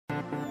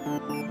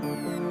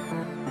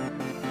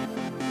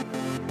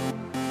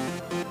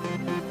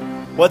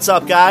What's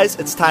up, guys?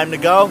 It's time to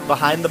go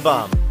Behind the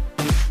Bum.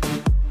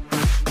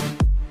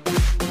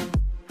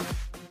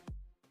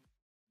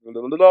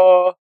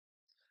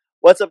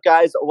 What's up,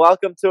 guys?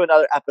 Welcome to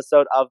another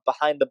episode of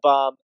Behind the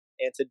Bum.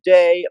 And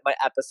today, my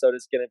episode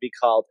is going to be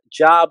called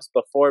Jobs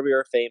Before We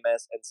Were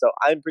Famous. And so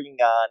I'm bringing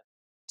on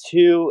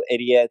two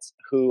idiots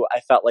who I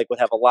felt like would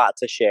have a lot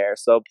to share.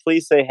 So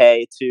please say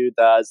hey to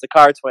the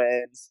Zakar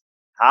twins.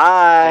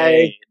 Hi.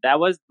 Hey, that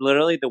was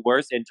literally the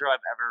worst intro I've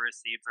ever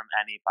received from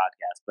any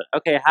podcast. But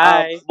okay,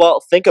 hi.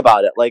 Well, think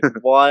about it. Like,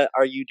 what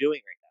are you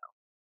doing right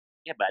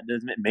Yeah, but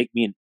doesn't it make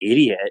me an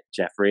idiot,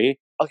 Jeffrey?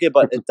 now? Okay,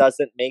 but it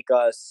doesn't make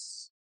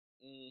us...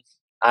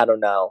 I don't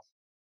know.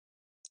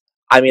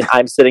 I mean,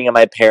 I'm sitting in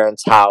my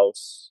parents'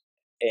 house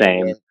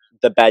Same. in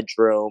the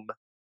bedroom.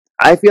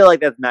 I feel like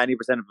that's 90%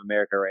 of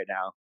America right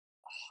now.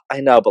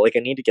 I know, but like, I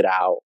need to get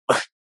out.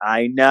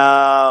 I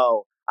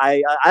know.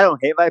 I don't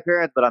hate my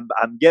parents, but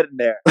I'm getting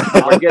there.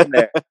 We're getting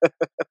there.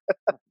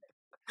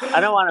 I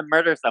don't want to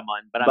murder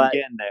someone, but I'm But-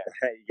 getting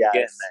there. Yes.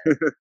 Getting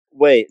there.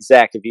 Wait,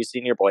 Zach, have you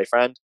seen your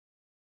boyfriend?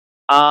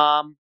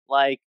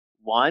 Like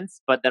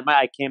once, but then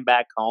I came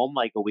back home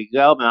like a week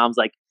ago. My mom's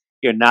like,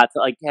 "You're not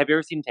like." Have you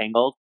ever seen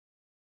Tangled?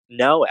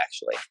 No,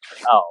 actually.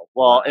 Oh,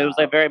 well, it was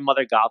Wow. a very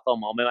Mother Gothel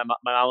moment.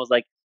 My mom was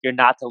like, "You're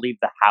not to leave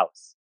the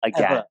house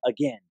again."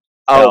 Again.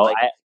 Oh, So like,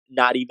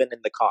 not even in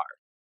the car.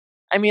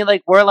 I mean,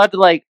 like, we're allowed to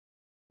like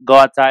go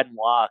outside and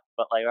walk,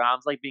 but like, my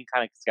mom's like being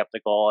kind of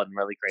skeptical and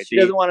really crazy. She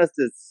doesn't want us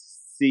to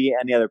see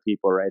any other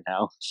people right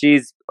now.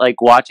 She's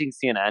like watching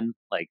CNN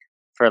like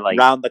for like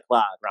Round the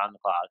clock. round the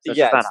clock. So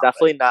Yeah, she's not it's helping.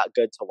 definitely not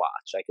good to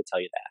watch. I could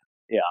tell you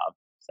that. Yeah.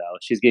 So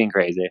she's getting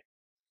crazy.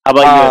 How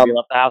about you? Have you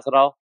left the house at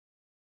all?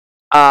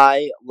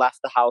 I left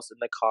the house in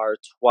the car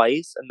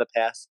twice in the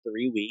past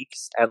 3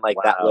 weeks, and like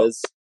that Wow.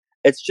 was...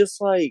 It's just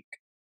like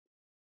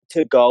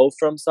to go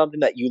from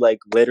something that you like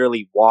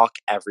literally walk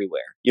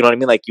everywhere. You know what I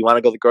mean? Like, you want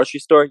to go to the grocery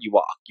store, you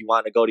walk. You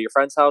want to go to your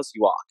friend's house,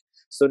 you walk.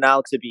 So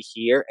now to be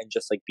here and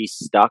just like be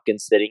stuck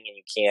and sitting and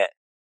you can't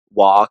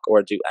walk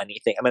or do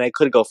anything. I mean, I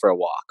could go for a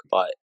walk,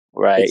 but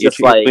Right. It's just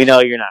like... we know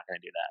you're not going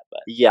to do that, but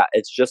yeah,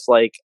 it's just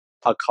like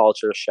a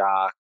culture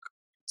shock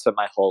to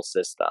my whole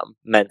system,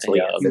 mentally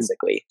Yeah. and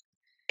physically.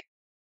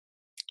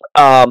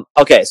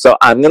 Okay, so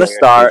I'm gonna Yeah, you're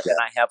start, gonna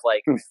and I have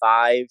like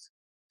 5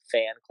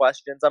 fan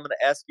questions I'm gonna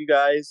ask you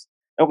guys.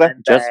 Okay.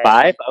 And just then-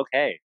 5.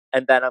 Okay.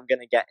 and then I'm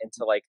gonna get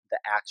into like the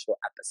actual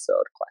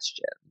episode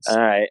questions. All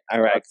right.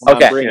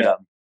 Okay. Bring it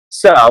up.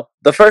 So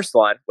the first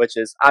one, which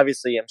is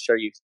obviously, I'm sure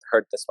you've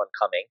heard this one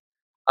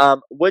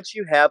coming. Would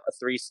you have a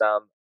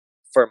threesome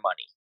for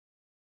money?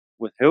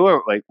 With who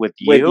or like with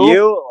you? With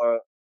you or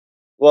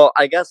Well,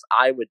 I guess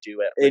I would do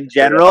it with In the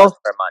three of general? us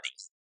for money.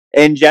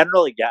 in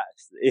general,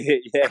 yes.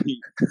 Yeah, you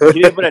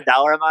didn't put a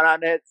dollar amount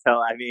on it, so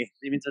I mean,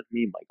 It means with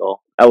me,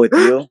 Michael. oh, with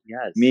you,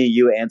 Yes. me,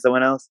 you, and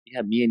someone else.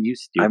 Yeah, me and you,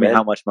 stupid. I mean,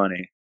 how much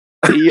money?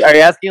 Are you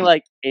asking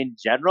like in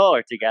general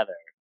or together?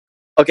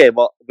 Okay,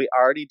 well, we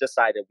already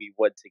decided we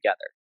would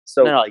together.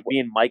 So No, like me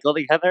and Michael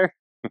together.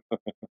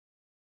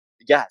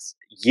 yes,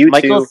 you two.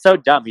 Michael's so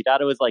dumb. He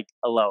thought it was like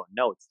alone.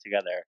 No, it's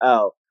together.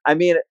 Oh, I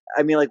mean,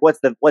 like, what's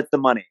the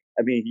money?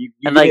 I mean, you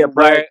And give me like, a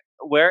price.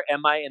 where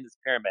am I in this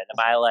pyramid?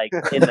 Am I like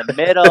in the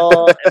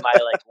middle? Am I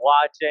like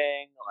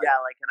watching? Like, Yeah,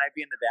 like, can I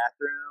be in the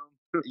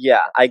bathroom?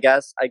 Yeah, I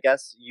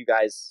guess you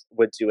guys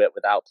would do it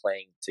without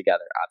playing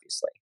together,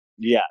 obviously.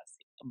 yes.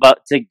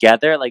 But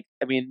together, like,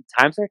 I mean,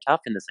 times are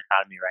tough in this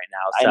economy right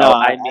now. So, I know.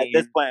 I At mean,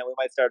 this point, we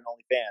might start an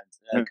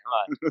OnlyFans. come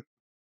on.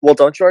 Well,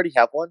 don't you already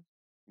have one?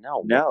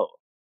 No, No,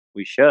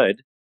 we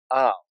should.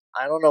 Oh,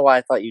 I don't know why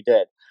I thought you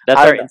did. That's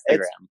I our don't know.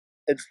 Instagram.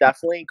 It's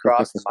definitely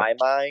crossed my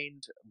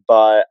mind,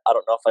 but I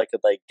don't know if I could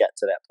like get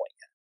to that point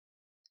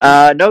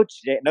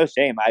yet. no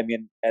shame. I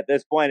mean, at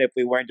this point, if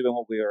we weren't doing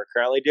what we were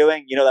currently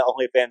doing, that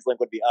OnlyFans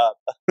link would be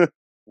up.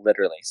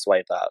 Literally,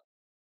 swipe up.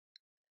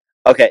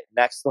 Okay,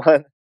 next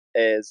one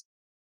is,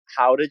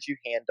 how did you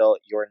handle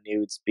your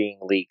nudes being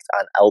leaked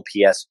on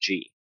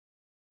LPSG?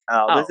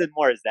 Oh, this Oh. is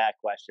more a Zach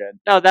question.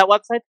 No, that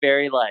website's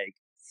very like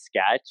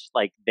sketch.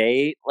 Like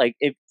they like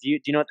if do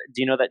you know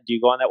that do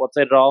you go on that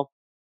website at all?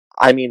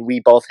 I mean,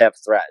 we both have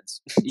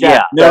threads.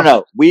 Yeah.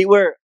 No. We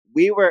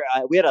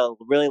had a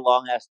really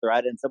long ass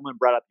thread, and someone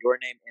brought up your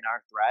name in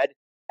our thread,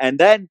 and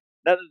then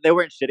they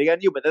weren't shitting on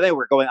you, but then they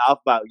were going off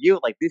about you.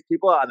 Like, these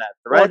people on that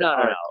thread no,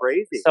 are no.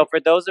 crazy. So for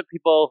those of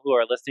people who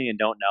are listening and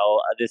don't know,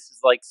 this is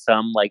like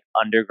some like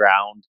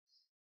underground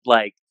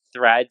like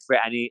thread for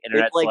any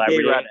internet it's like gay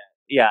celebrity. Reddit.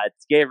 Yeah,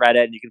 it's gay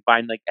Reddit, and you can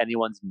find like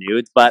anyone's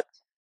nudes. But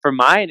for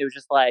mine, it was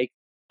just like,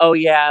 oh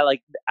yeah,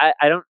 like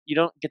you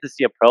don't get to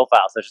see a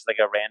profile, so it's just like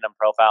a random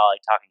profile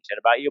like talking shit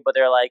about you. But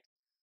they're like,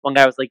 one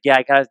guy was like, yeah,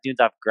 I got his nudes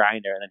off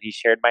Grindr, and then he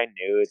shared my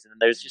nudes, and then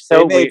there's just They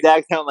so made weird.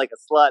 Zach sound like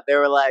a slut. They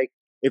were like,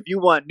 if you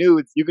want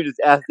nudes, you can just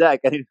ask Zach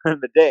any time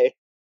of the day.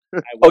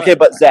 Okay,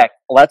 but Zach,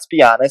 let's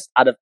be honest.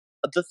 Out of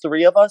the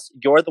 3 of us,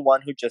 you're the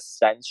one who just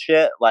sends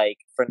shit like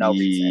for no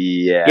reason.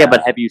 Yeah. Yeah,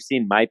 but have you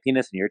seen my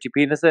penis and your 2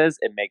 penises?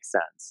 It makes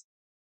sense.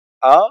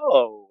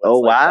 Oh, it's Oh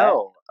like that.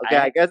 wow. Okay,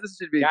 I guess this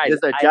should be Guys,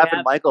 just a I Jeff have-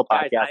 and Michael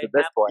guys, podcast I at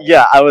this have- point.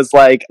 Yeah, I was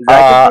like,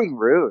 Zach is being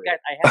rude. Guys,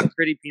 I have a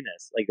pretty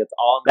penis. Like that's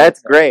all. I'm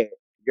That's gonna say. great.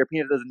 Your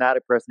penis is not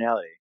a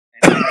personality.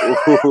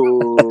 Ooh.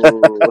 Ooh.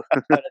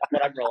 But it's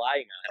what I'm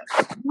relying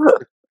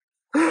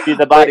on. She's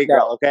a body Wait, no.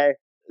 girl, okay?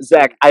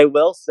 Zach, I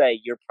will say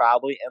you're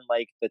probably in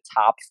like the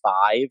top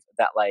 5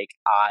 that like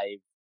I've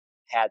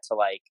had to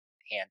like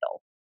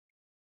handle,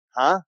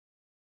 Huh?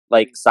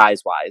 like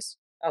size wise.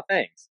 Oh,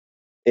 thanks.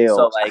 Ew.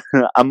 So like,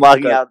 I'm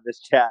logging good. out of this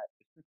chat.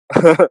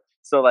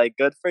 so like,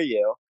 good for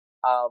you.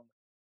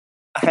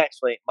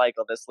 Actually,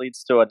 Michael, this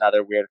leads to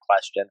another weird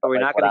question. But but, we're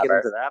like, not going to get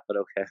whatever. into that, but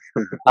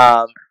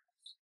okay.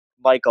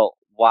 Michael,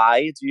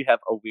 why do you have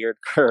a weird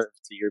curve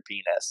to your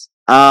penis?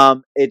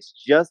 It's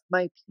just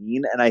my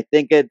peen, and I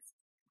think it's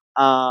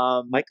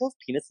Michael's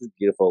penis is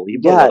beautiful. Leave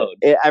yeah. alone.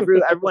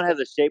 Everyone has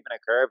a shape and a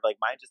curve. Like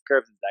mine just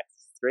curves and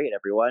Zach's straight.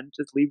 Everyone,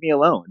 just leave me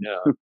alone. No,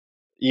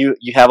 You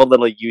have a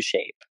little U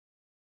shape.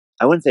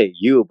 I wouldn't say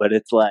you, but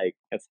it's like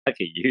it's like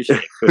a U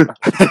shape.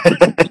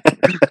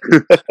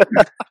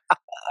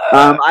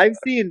 I've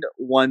seen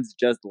ones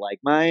just like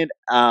mine.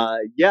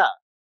 Yeah,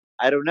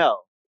 I don't know.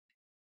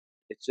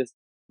 It's just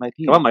my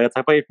peen. Come on, Michael,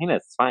 talk about your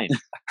penis. It's fine.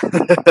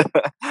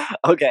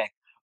 Okay.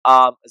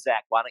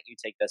 Zach, why don't you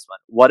take this one?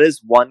 What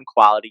is one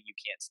quality you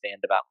can't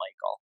stand about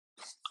Michael?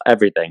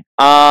 Everything.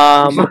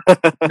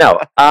 No.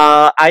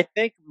 I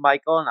think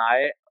Michael and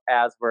I,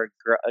 as we're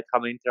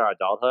coming to our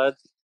adulthood,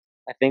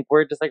 I think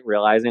we're just like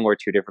realizing we're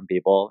two different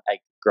people. Like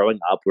growing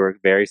up, we were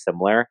very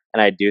similar,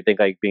 and I do think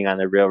like being on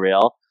the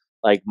real,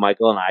 like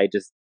Michael and I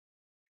just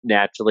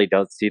naturally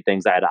don't see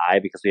things eye to eye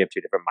because we have two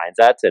different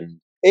mindsets. And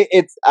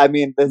It's. I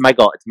mean, this.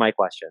 Michael, it's my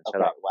question.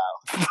 Shut Okay, up.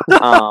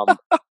 wow.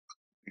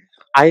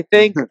 I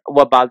think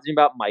what bothers me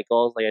about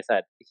Michael is, like I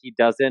said, he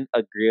doesn't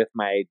agree with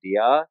my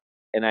idea,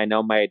 and I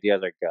know my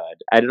ideas are good.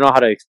 I don't know how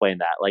to explain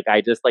that. Like,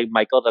 I just like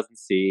Michael doesn't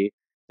see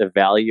the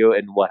value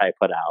in what I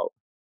put out.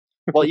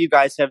 Well, you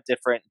guys have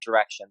different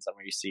directions on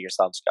where you see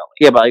yourselves going.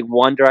 Yeah, but like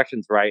one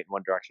direction's right and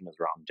one direction is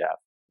wrong, Jeff.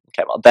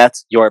 Okay, well,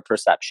 that's your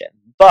perception.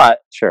 But,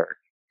 Sure.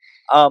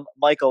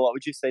 Michael, what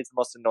would you say is the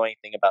most annoying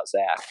thing about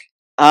Zach?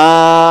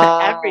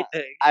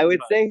 Everything. I would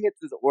say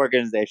it's his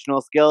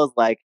organizational skills.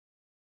 Like,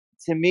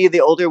 to me,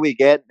 the older we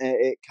get,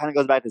 it kind of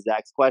goes back to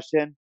Zach's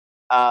question.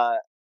 I'm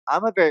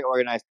a very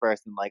organized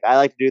person. Like, I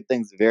like to do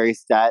things very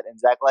set, and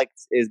Zach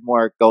is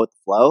more go with the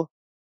flow,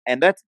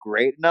 and that's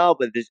great and all,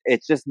 but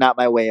it's just not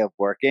my way of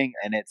working,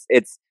 and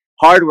it's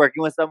hard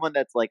working with someone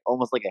that's like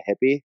almost like a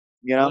hippie,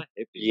 you know? Not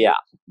a hippie. Yeah,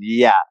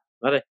 Yeah,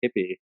 Not a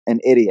hippie. an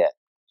idiot.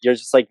 you're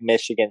just like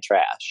Michigan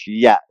trash.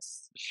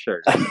 Yes,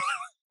 Sure.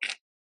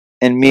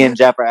 and me and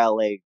Jeff are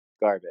LA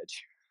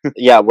garbage.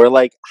 Yeah, we're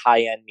like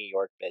high-end New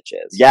York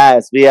bitches.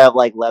 Yes, we have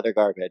like leather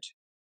garbage.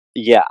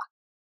 Yeah.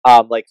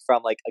 Like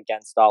from like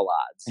Against All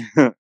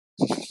Odds.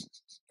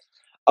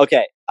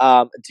 Okay.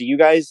 Do you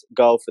guys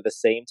go for the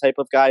same type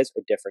of guys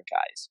or different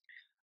guys?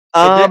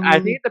 I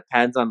think it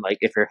depends on like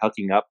if you're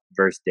hooking up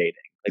versus dating.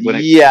 Like when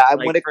it, yeah,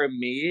 like, when it for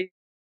me,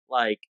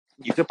 like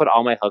you could put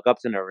all my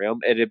hookups in a room,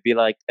 it'd be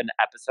like an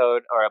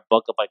episode or a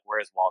book of like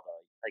Where's Waldo?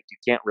 Like you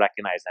can't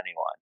recognize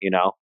anyone, you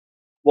know?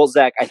 Well,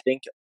 Zach, I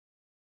think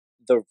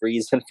the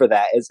reason for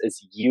that is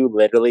you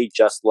literally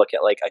just look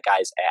at like a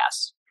guy's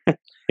ass.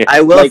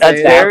 I will Like, say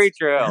That's very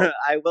true.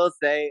 I will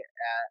say,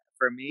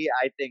 for me,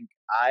 I think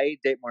I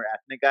date more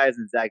ethnic guys,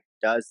 and Zach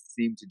does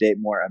seem to date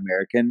more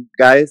American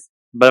guys.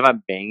 But if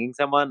I'm banging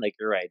someone, like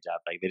you're right,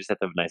 Jeff. Like they just have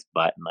to have a nice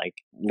butt and like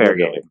fair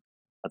Literally. game.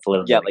 That's a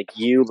little Yeah, like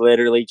you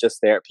literally just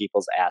stare at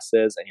people's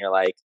asses and you're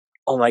like,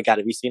 oh my god,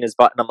 have you seen his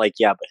butt? And I'm like,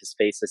 yeah, but his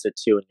face is a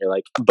 2. And you're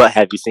like, but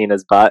have you seen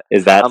his butt?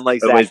 is that I'm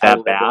like, oh, Zach, is that I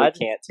literally bad?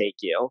 can't take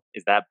you.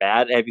 Is that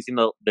bad? Have you seen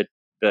the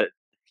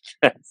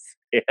have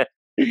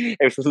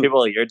you seen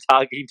people you're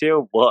talking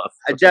to? Woof.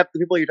 Jeff, the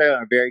people you're talking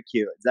about are very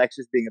cute. Zach's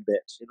just being a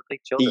bitch. They look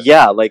like children.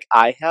 Yeah, like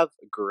I have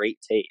great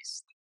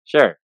taste.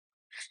 Sure.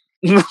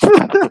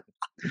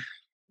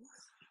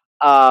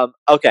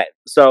 Okay,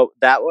 so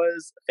that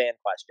was fan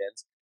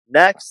questions.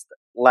 Next,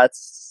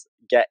 let's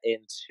get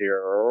into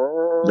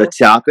The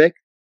topic.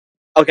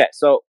 Okay,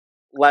 so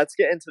let's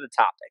get into the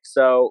topic.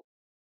 So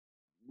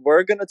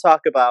we're gonna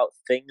talk about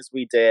things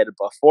we did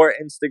before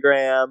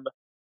Instagram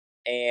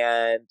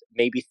and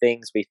maybe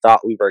things we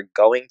thought we were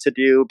going to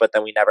do, but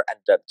then we never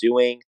ended up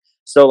doing.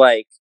 So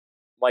like,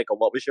 Michael,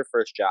 what was your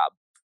first job?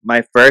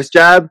 My first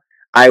job,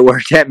 I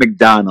worked at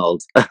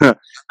McDonald's.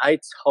 I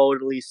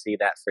totally see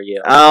that for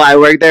you. I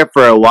worked there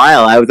for a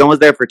while. I was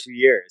almost there for 2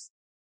 years.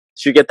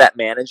 Should you get that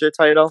manager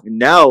title?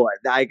 No,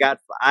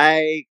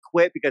 I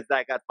quit because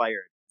Zach got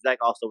fired. Zach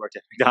also worked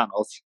at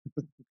McDonald's.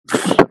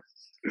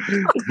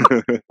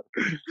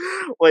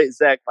 Wait,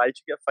 Zach, why did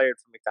you get fired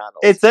from McDonald's?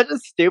 It's such a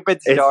stupid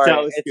It's story.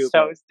 so It's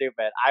so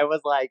stupid. I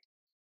was like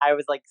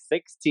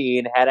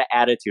 16, had an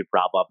attitude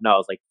problem. No, I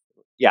was like,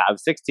 yeah, I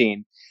was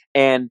 16,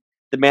 and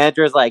the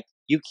manager was like,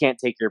 "You can't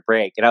take your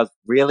break," and I was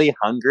really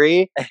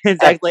hungry. And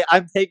Zach's like,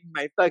 I'm taking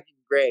my fucking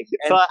break.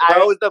 And So I-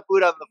 throws the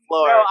food on the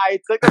floor. No, I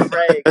took a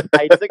break.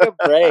 I took a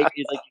break.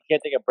 He's like, "You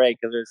can't take a break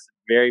because it was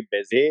very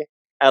busy."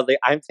 I was like,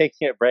 I'm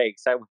taking a break.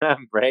 So I went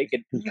on break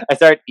and I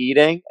started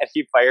eating, and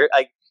he fired.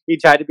 Like he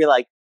tried to be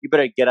like, you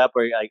better get up,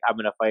 or like I'm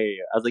gonna fire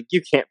you. I was like,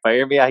 you can't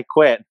fire me. I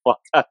quit. And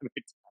walked out of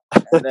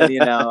my And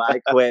then I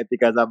quit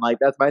because I'm like,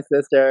 that's my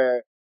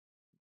sister.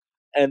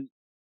 And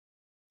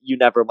you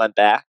never went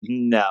back?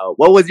 No.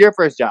 What was your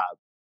first job?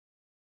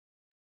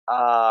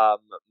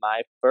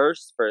 My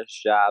first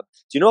job.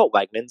 Do you know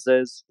what Wegmans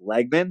is?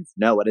 Legmans?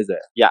 No, what is it?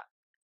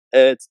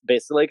 It's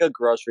basically like a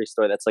grocery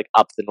store that's like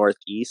up the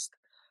Northeast.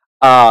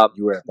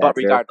 You were at But that,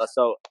 too? regardless,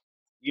 so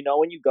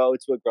when you go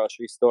to a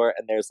grocery store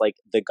and there's like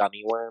the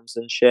gummy worms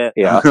and shit.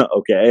 Yeah.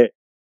 Okay.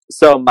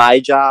 So my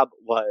job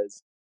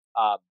was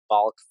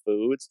bulk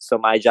foods. So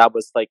my job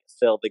was to, like,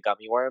 fill the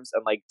gummy worms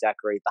and like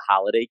decorate the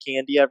holiday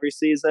candy every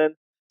season.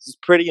 This is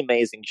a pretty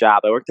amazing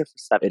job. I worked there for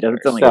 7 It doesn't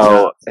years. sound like a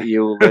So job.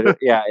 you literally,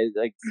 yeah,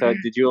 like so.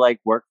 Did you like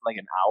work for like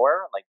an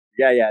hour? Like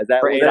Yeah. Is that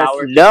For was 8 that-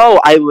 hours? No,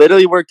 I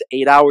literally worked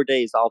 8-hour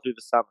days all through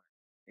the summer.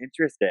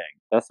 Interesting.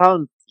 that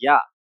sounds Yeah,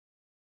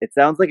 It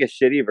sounds like a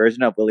shitty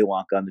version of Willy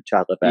Wonka and the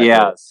Chocolate Factory.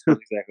 yes,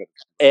 exactly.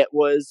 it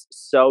was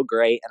so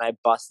great, and I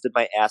busted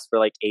my ass for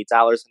like $8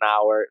 an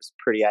hour. It was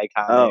pretty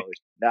iconic. Oh,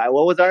 now,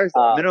 what was ours?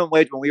 Uh, Minimum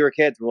wage when we were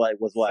kids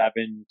was what?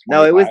 7.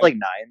 No, it was 25? like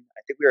 9.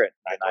 I think we were at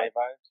 9.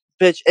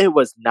 Bitch, it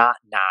was not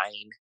 9.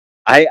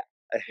 It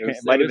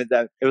was- might it have been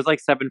 7. It was like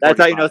 7. That's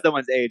how you know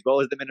someone's age. What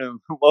was the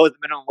minimum? What was the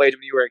minimum wage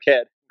when you were a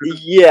kid?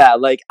 Yeah,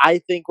 like I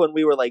think when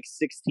we were like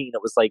 16,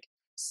 it was like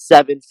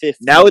 $7.50.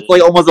 Now it's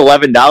like almost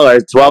 $11,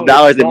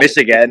 $12 in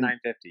Michigan.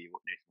 $9.50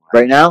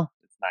 Right now?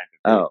 It's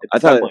 $9.50. Oh, It's I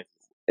thought some places.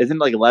 Isn't it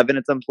like 11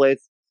 in some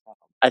place?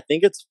 I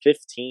think it's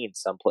 15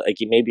 someplace, like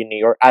maybe New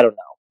York. I don't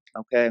know.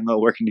 Okay, I'm gonna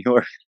work in New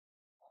York.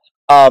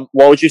 What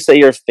would you say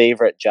your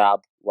favorite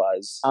job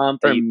was? For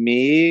that you-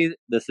 me,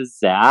 this is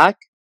Zach.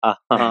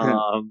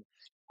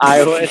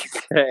 I would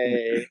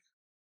say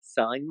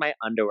selling my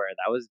underwear.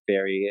 That was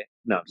very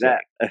no, I'm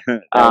That,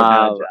 kidding. that was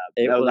not a Um, job.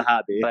 it That was a was-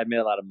 hobby. But I made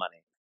a lot of money.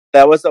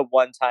 that was a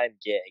one-time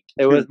gig.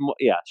 It was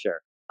yeah,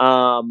 sure.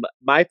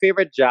 My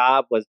favorite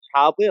job was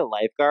probably a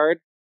lifeguard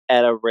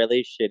at a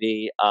really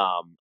shitty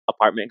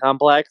apartment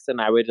complex,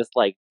 and I would just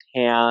like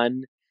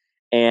tan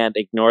and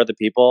ignore the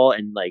people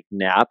and like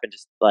nap and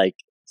just like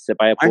sit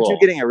by a pool. Aren't you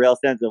getting a real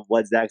sense of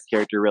what Zach's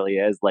character really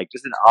is? Like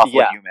just an awful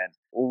Yeah. human.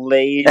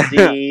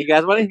 Lazy. You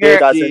guys want to Who hear?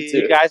 doesn't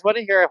You too? guys want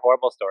to hear a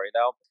horrible story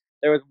though?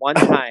 There was one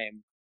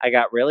time I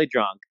got really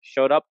drunk,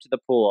 showed up to the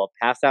pool,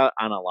 passed out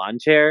on a lawn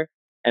chair,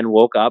 and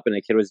woke up, and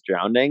a kid was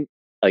drowning,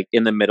 like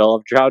in the middle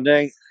of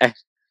drowning.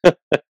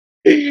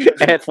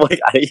 And Like,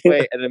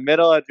 wait, in the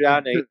middle of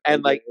drowning,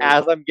 and like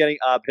as I'm getting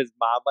up, his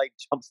mom like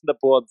jumps in the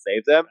pool and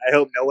saves him. I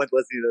hope no one's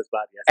listening to this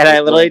podcast. And I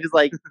literally just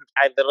like,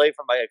 I literally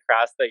from like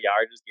across the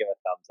yard just gave a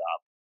thumbs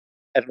up.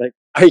 And like,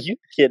 are you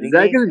kidding Is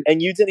that me? gonna-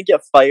 And you didn't get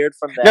fired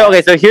from that? no,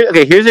 okay, so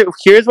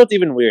here's what's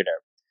even weirder.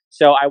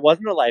 So I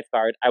wasn't a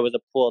lifeguard; I was a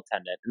pool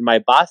attendant, and my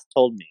boss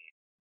told me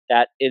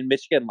that in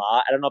Michigan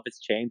law, I don't know if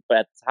it's changed, but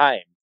at the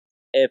time,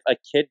 if a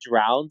kid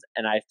drowns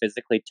and I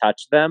physically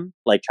touch them,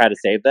 like try to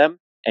save them,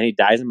 and he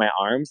dies in my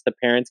arms, the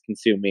parents can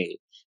sue me.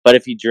 But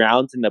if he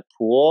drowns in the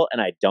pool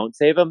and I don't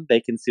save him, they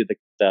can sue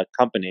the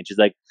company. And she's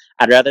like,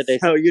 I'd rather they.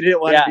 So you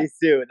didn't want Yeah. to be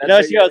sued. That's No,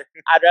 what she you- goes,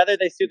 I'd rather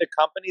they sue the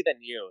company than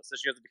you. So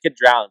she goes, if the kid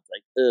drowns,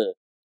 like,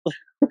 ugh.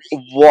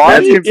 What?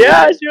 That's your-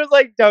 Yeah, she was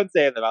like, don't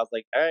save them. I was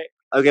like, all right.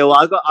 Okay, well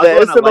I'll go That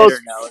on is a the lighter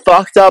most note.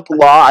 fucked up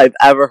law I've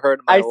ever heard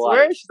in my I life.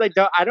 swear, she's like,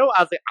 I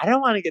was like, I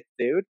don't want to get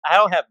sued. I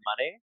don't have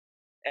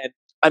money.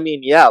 I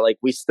mean, yeah, like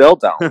we still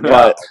don't. No.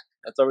 But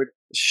That's what we're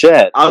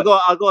shit. I'll go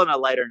on a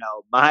lighter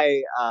note.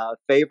 My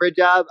favorite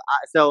job.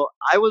 So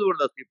I was one of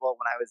those people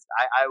when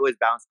I was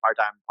bounced part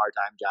time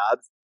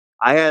jobs.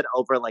 I had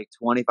over like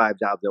 25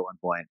 jobs at one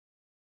point.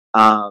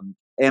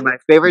 And my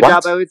favorite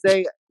What? job I would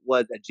say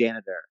was a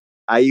janitor.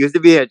 I used to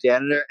be a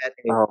janitor at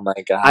a Oh my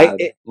god,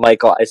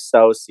 Michael! I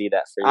so see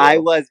that for you.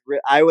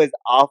 I was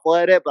awful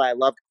at it, but I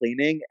loved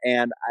cleaning,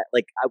 and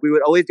we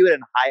would always do it in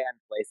high end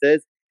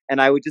places,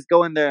 and I would just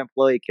go in their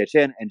employee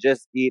kitchen and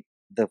just eat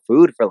the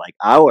food for like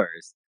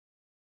hours.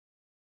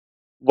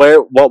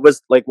 What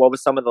was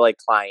some of the like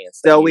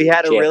clients? that So you we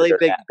had a really janitor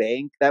big at?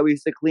 bank that we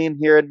used to clean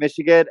here in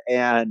Michigan,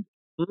 and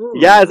Mm.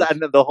 yes,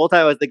 and the whole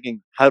time I was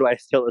thinking, how do I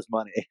steal this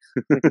money?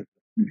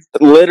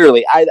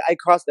 Literally, that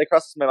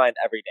crosses my mind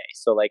every day.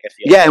 So like, I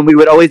feel Yeah, and we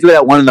would always do it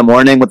at 1 a.m.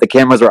 when the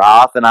cameras were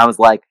off, and I was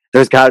like,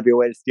 there's got to be a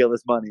way to steal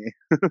this money.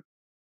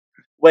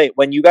 Wait,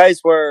 when you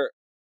guys were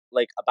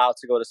like about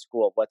to go to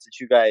school, what did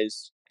you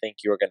guys think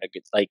you were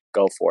gonna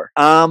go for?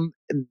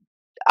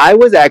 I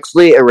was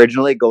actually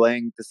originally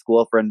going to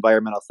school for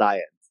environmental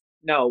science.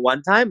 No,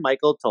 one time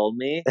Michael told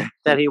me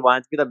that he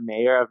wanted to be the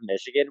mayor of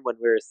Michigan when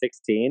we were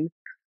 16.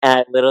 And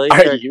I literally Are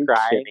started you crying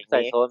kidding because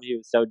I me? told him he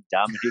was so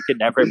dumb and he could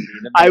never be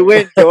the mayor. I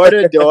went door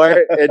to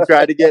door and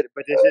tried to get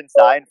petition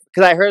signed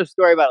because I heard a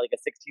story about like a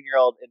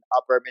 16-year-old in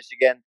Upper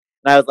Michigan,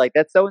 and I was like,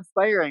 "That's so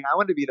inspiring! I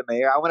want to be the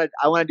mayor. I want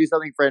to do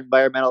something for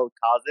environmental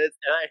causes."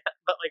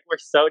 But like, we're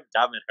so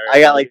dumb at her.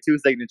 I got like 2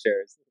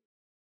 signatures.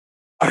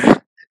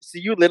 So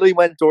you literally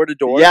went door to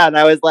door? Yeah, and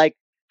I was like,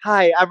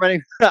 "Hi, I'm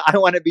running. I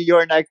want to be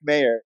your next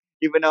mayor."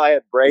 even though I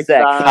had braces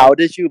Zach, on. how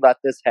did you let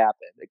this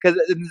happen? Because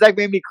Zach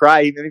made me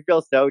cry. He made me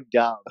feel so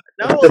dumb.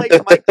 No, like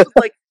Mike was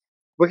like,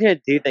 we're gonna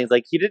do things.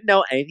 Like he didn't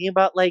know anything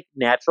about like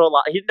natural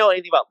law. He didn't know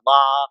anything about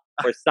law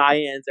or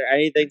science or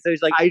anything. So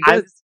he's like,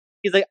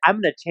 he's like, I'm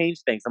gonna change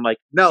things. I'm like,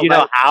 No, do you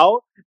know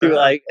how? Through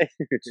like,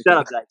 shut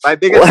up, Zach. My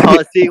biggest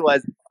policy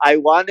was I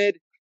wanted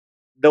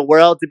the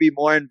world to be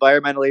more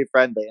environmentally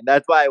friendly, and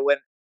that's why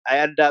I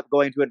ended up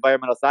going to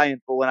environmental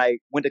science. But when I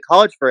went to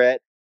college for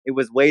it, it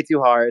was way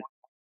too hard.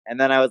 And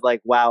then I was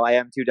like, wow, I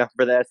am too dumb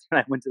for this. And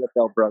I went to the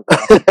film program.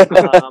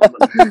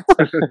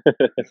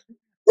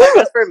 I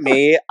guess for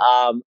me,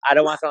 I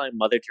don't want to sound like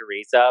Mother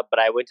Teresa, but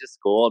I went to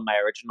school, and my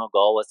original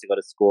goal was to go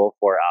to school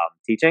for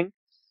teaching.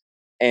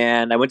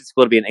 And I went to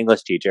school to be an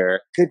English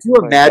teacher. Could you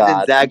Oh my imagine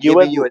God. Zach You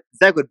giving would-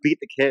 Zach would beat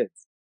the kids?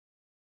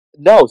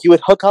 No, he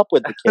would hook up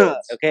with the kids.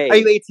 Okay. Are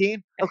you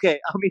 18? Okay,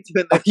 I'll meet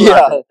you in the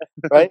Yeah,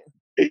 right?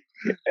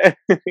 Guys,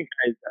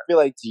 I'd be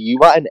like, do you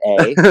want an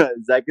A?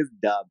 Zach is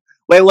dumb.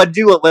 Wait, what do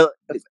you? but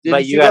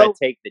didn't you gotta go?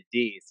 take the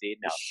D. See,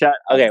 no. Shut up.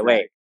 Okay, Zach.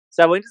 wait.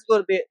 So I went to school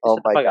to be. Oh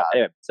shut the my fuck up. God.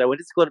 Anyway, so I went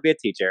to school to be a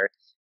teacher,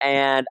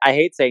 and I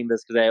hate saying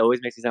this because it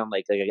always makes me sound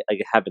like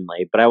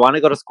heavenly. But I want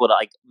to go to school to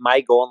my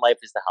goal in life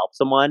is to help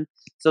someone.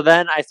 So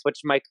then I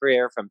switched my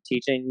career from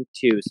teaching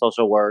to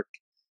social work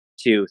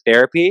to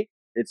therapy,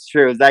 It's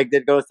true. Zach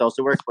did go to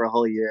social work for a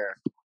whole year.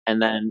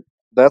 and then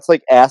That's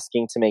like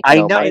asking to make I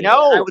no know. money.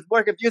 It was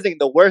more confusing.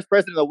 The worst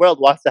person in the world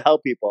wants to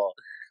help people.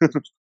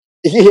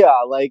 Yeah,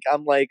 like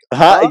I'm like,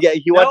 Huh? Yeah,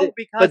 he wanted. no,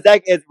 because But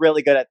Zach is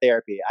really good at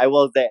therapy. I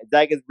will say,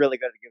 Zach is really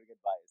good at giving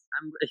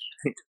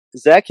advice.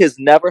 Zach has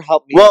never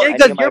helped me. Well, with yeah, any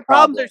because of my your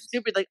problems are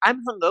stupid. Like I'm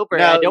hungover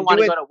and I No, don't want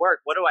to you go to work.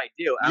 What do I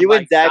do? I'm you like,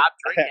 and Zach- stop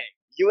drinking.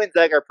 You and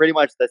Zach are pretty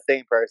much the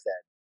same person,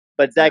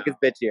 but Zach No. is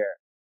bitchier.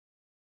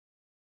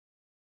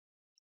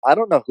 I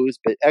don't know who's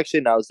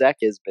actually no. Zach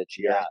is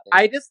bitchy. Yeah.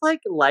 I just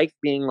like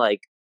being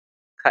like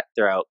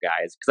cutthroat,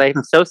 guys, because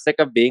I'm so sick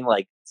of being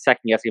like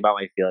second guessing about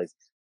my feelings.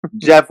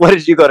 Jeff, what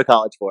did you go to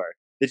college for?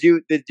 Did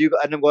you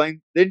end up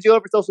going? Didn't you go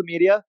for social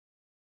media?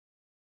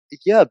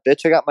 Yeah,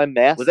 bitch. I got my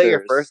master's. Was that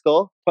your first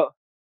goal?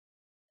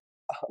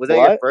 Was that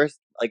your What? first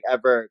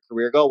ever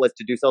career goal? Was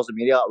to do social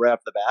media right off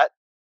the bat?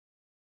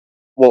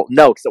 Well,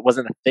 no, because it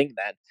wasn't a thing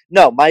then.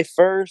 No, my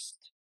first.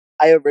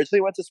 I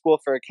originally went to school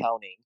for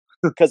accounting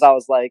because I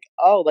was like,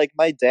 oh, like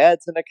my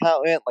dad's an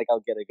accountant. Like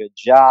I'll get a good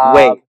job.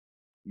 Wait,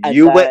 and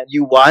you then-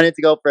 you wanted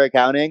to go for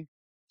accounting?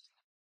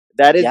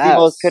 That is the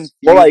most Yes. confusing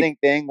Well, like,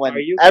 thing. When are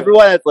you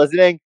everyone that's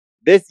listening,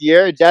 this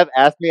year Jeff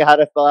asked me how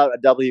to fill out a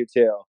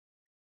W-2.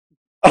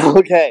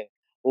 Okay,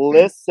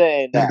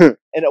 listen, and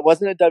it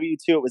wasn't a W-2;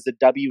 it was a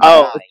W-9.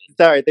 Oh,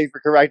 sorry. Thanks for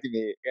correcting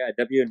me. Yeah,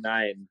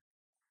 W-9.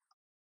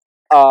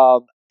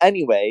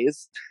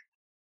 Anyways,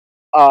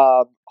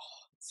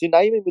 see, now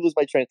you made me lose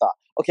my train of thought.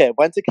 Okay, I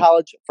went to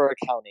college for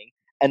accounting,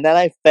 and then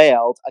I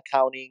failed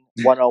accounting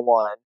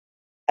 101.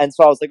 And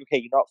so I was like, okay,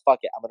 you know what? Fuck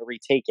it. I'm going to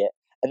retake it.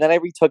 And then I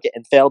retook it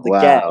and failed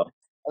again. Wow.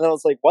 And then I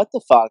was like, what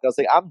the fuck? I was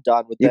like, I'm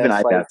done with Even this.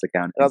 I Like, passed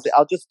accounting. and I was like,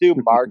 I'll just do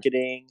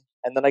marketing.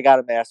 And then I got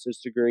a master's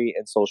degree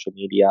in social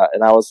media.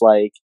 And I was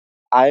like,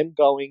 I'm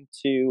going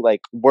to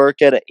like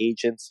work at an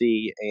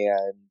agency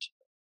and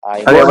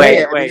I Okay, Well, wait,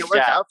 wait, I mean, it worked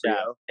Jeff, out for Jeff,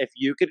 you. if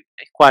you could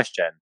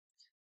question,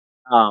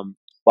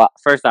 well,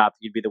 first off,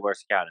 you'd be the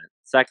worst accountant.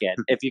 Second,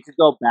 if you could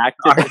go back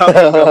Our to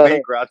company would go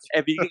bankrupt.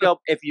 if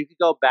you could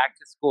go back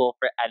to school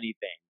for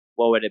anything,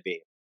 what would it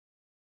be?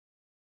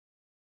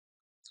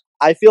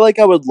 I feel like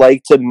I would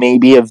like to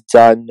maybe have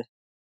done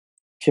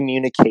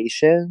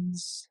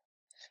communications.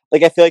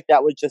 Like I feel like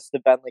that would just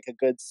have been like a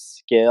good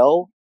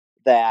skill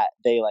that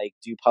they like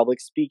do public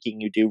speaking,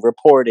 you do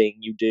reporting,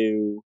 you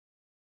do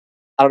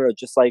I don't know,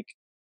 just like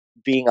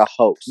being a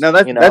host. No,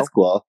 that's you know? that's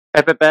cool.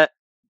 Bet.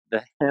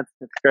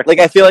 Like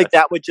I feel like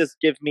that would just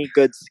give me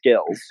good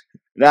skills.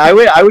 No,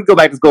 I would go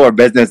back to school for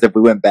business if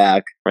we went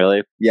back.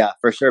 Really? Yeah,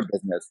 for sure,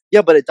 business.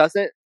 Yeah, but it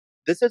doesn't.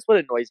 This is what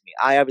annoys me.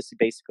 I obviously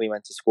basically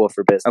went to school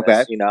for business,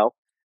 Okay. you know,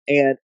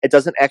 and it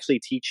doesn't actually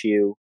teach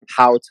you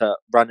how to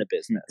run a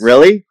business.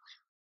 Really?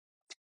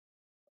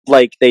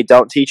 Like they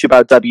don't teach you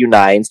about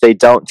W-9s. They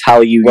don't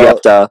tell you Well, you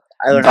have to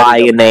I learned how to buy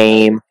do a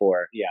name.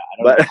 before. Yeah,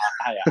 But-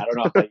 I don't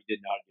know how you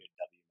didn't know how to do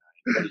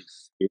a W-9. What are you,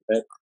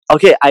 stupid?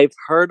 Okay, I've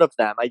heard of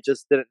them. I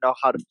just didn't know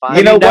how to find.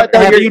 You know them. what, though?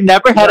 Have You're- you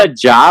never had a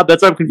job?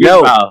 That's what I'm confused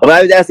No, about. but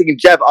I was asking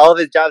Jeff. All of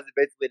his jobs are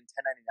basically in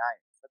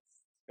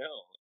 1099. No,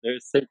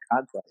 there's the same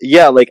concept.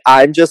 Yeah, like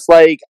I'm just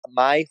like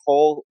my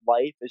whole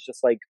life is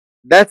just like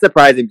That's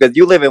surprising because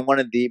you live in one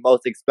of the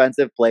most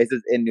expensive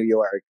places in New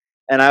York,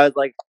 and I was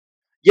like,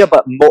 yeah,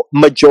 but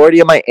majority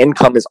of my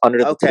income is under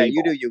the okay, table.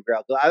 you do you,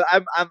 girl. So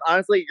I'm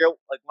honestly, you're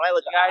like when I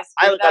look, You guys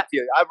I hear look up that? to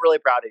you. I'm really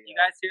proud of you. You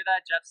guys hear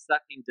that? Jeff's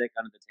sucking dick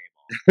under the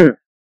table.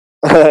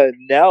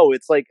 No,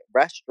 it's like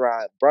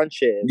restaurant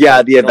brunches.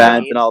 Yeah, the you know what I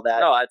events mean? and all that.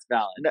 No, that's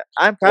valid. No,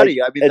 I'm proud of Like,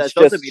 you. I mean, that it's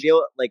social just- media,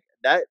 like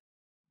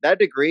that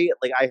degree,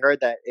 like I heard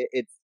that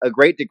it's a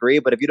great degree,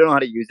 but if you don't know how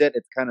to use it,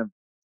 it's kind of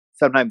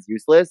sometimes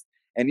useless.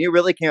 And you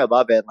really came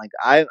above it. Like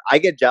I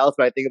get jealous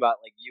when I think about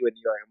like you in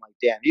New York. I'm like,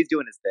 damn, he's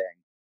doing his thing.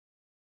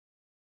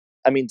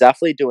 I mean,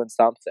 definitely doing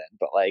something,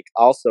 but like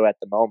also at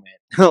the moment,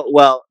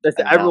 Well,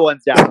 listen, I'm not.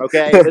 everyone's down.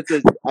 Okay, this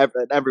is an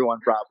everyone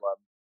problem.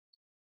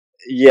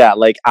 yeah,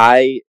 like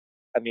I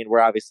mean, we're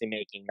obviously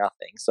making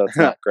nothing, so it's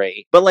not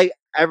great. But like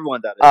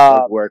everyone's out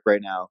of like, work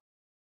right now.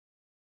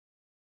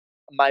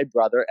 My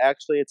brother,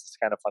 actually, it's this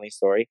kind of funny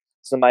story.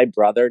 So my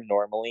brother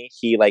normally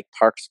he like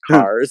parks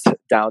cars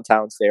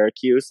downtown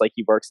Syracuse, like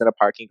he works in a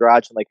parking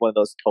garage in like one of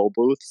those toll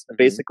booths,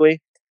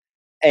 basically,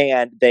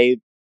 and they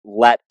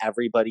let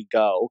everybody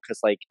go because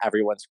like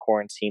everyone's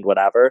quarantined,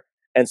 whatever.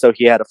 And so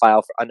he had to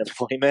file for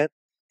unemployment,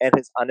 and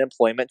his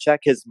unemployment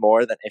check is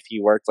more than if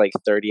he worked like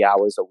 30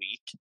 hours a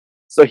week.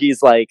 So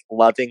he's like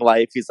loving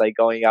life. He's like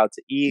going out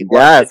to eat.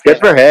 Yes, lunch, good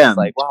for dinner. him. He's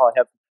like, wow,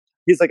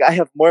 He's like, I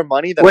have more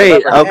money than Wait,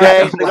 I've ever okay. had.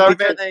 How I'm much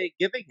like, are they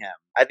giving him?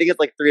 I think it's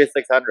like 300 to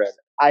 600.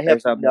 I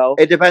have something. no.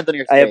 It depends on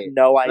your I have state.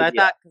 no But I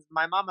idea. thought because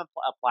my mom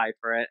applied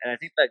for it, and I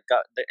think that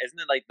isn't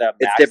it like the It's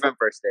maximum? different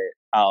per state.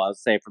 Oh, I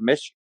was saying for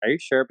Michigan. Are you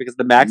sure? Because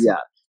the maximum,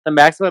 the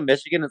maximum in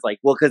Michigan is like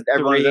Well, because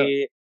everyone's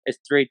it's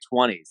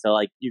 320. So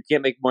like you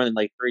can't make more than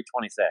like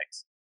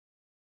 326.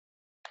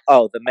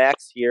 Oh, the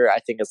max here I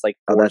think is like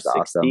Oh, that's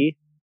 460.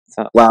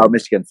 wow,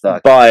 Michigan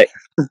sucks. But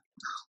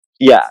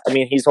yeah, I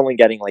mean he's only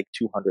getting like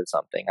 200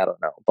 something. I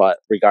don't know, but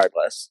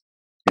regardless.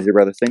 Is your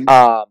brother singing?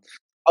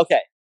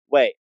 Okay,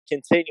 wait.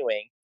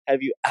 Continuing.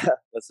 Have you?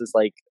 This is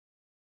like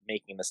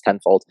making this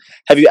tenfold.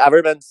 Have you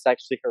ever been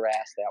sexually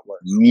harassed at work?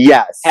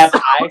 Yes. Have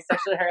I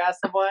sexually harassed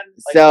someone?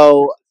 Like,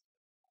 So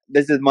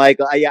this is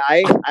Michael. Yeah,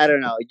 I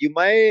don't know. You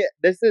might.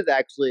 This is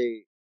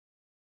actually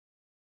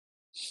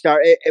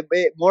start.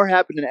 It more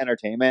happened in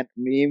entertainment.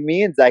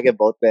 Me and Zach have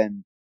both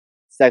been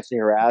sexually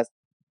harassed,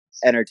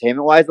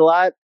 entertainment wise, a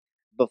lot.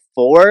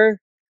 Before,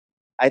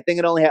 I think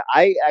it only.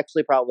 I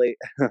actually probably.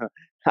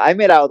 I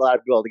made out with a lot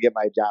of people to get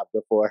my job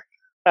before.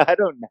 I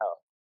don't know.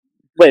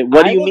 Wait,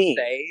 what do I you will mean?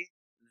 Say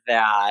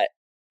that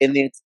In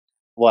the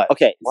what?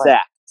 okay, What?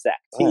 Zach,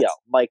 What? Tio,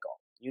 Michael,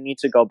 you need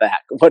to go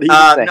back. What are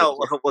you saying? No,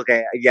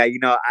 okay, yeah,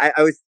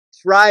 I was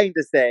trying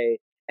to say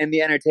in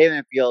the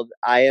entertainment field,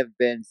 I have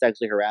been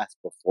sexually harassed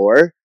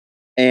before,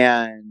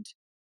 and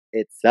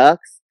it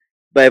sucks.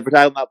 But if we're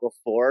talking about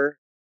before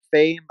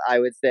fame, I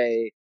would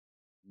say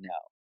no.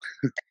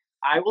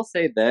 I will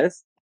say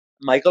this.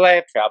 Michael and I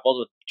have traveled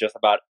with just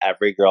about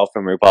every girl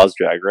from RuPaul's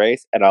Drag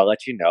Race, and I'll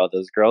let you know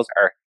those girls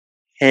are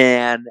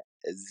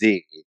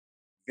handsy.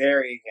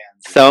 Very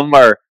handsy. Some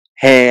are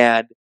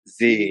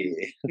handsy.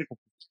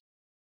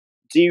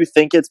 Do you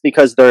think it's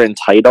because they're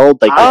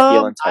entitled? Like they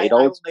feel I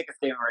entitled? will make a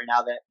statement right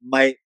now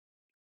that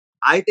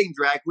I think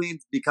drag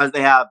queens, because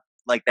they have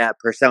like that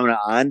persona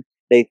on,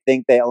 they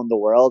think they own the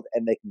world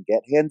and they can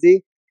get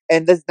handsy.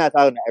 And this is not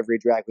talking to every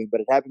drag queen,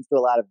 but it happens to a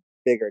lot of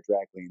bigger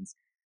drag queens.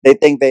 They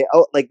think they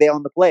own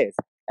the place,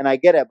 and I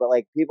get it. But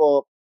like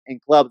people in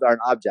clubs aren't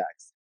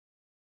objects.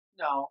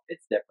 No,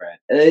 it's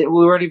different. We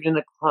weren't even in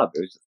a club.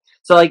 It was just,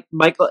 so like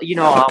Michael. You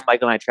know how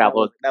Michael and I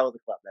traveled. That was a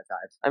club that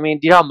time. I mean,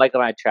 do you know how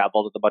Michael and I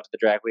traveled with a bunch of the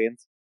drag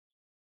queens?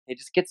 They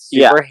just get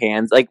super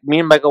hands. Like me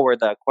and Michael were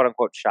the quote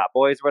unquote shop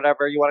boys,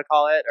 whatever you want to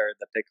call it, or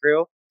the pit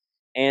crew,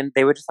 and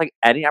they would just like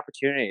any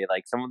opportunity.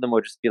 Like some of them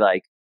would just be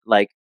like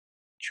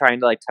trying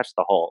to like touch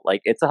the hole.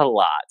 Like it's a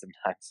lot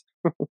sometimes.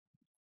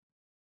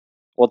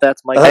 Well,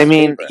 that's my. I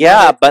mean, favorite.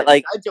 yeah, but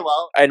like,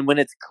 Well, and when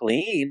it's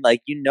clean,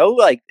 like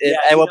like, Yeah,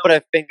 I you will know- put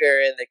a finger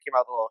in. They came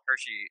out the little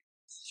Hershey.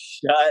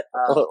 shut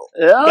up. Oh,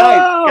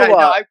 guys, no,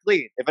 I'm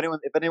clean. If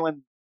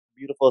anyone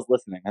beautiful is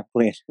listening, I'm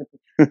clean.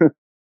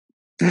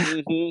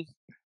 mhm.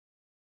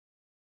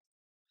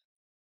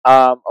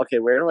 Okay,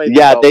 where do I?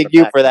 Yeah, go thank from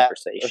you for that.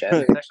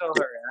 conversation. Sexual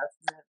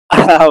harassment.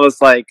 I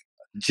was like,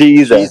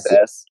 Jesus.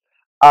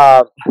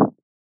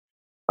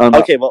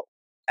 Okay, well,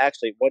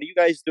 actually, what are you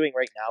guys doing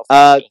right now?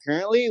 For me?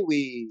 Currently,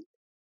 we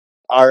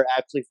are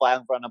actually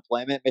filing for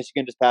unemployment.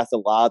 Michigan just passed a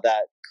law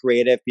that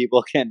creative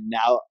people can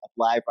now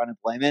apply for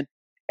unemployment,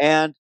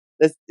 and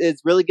this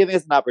is really giving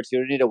us an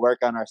opportunity to work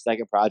on our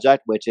second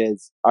project, which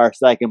is our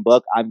second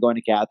book, I'm Going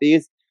to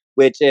Kathy's,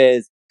 which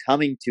is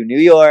coming to New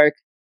York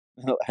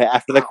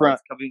after the corona.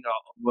 coming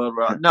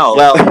out. No,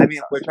 Well, I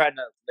mean, we're trying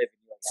to live in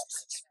New York.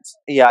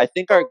 yeah, I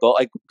think our goal,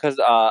 like, because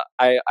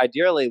I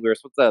ideally we were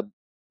supposed to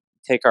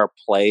take our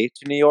play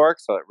to New York,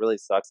 so it really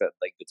sucks at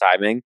like the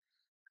timing.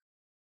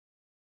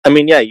 I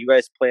mean, yeah, you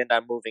guys planned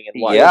on moving in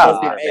what? Yeah,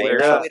 Supposed to be May, we're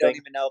now gonna- we don't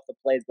even know if the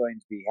play is going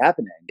to be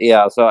happening.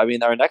 Yeah, so I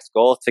mean, our next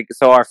goal is to.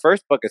 So our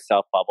first book is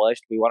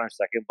self-published. We want our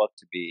second book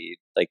to be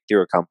like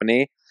through a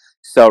company.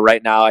 So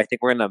right now, I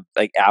think we're gonna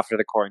like after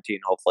the quarantine,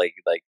 hopefully,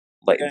 like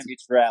We're going to be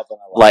traveling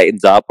a lot.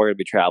 lightens up. We're gonna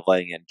be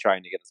traveling and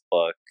trying to get this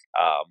book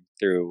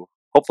through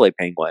hopefully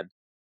Penguin.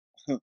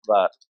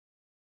 But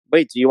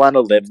Wait, do you want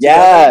to live?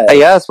 Yes.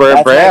 yes, we're a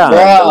That's my brand.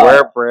 bro.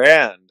 We're a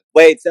brand.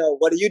 Wait, so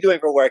what are you doing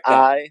for work?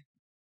 Then?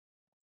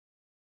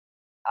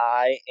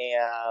 I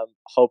am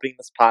hoping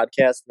this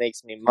podcast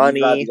makes me He's about to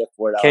money. get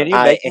 $4. Can you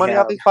I make money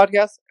off am. these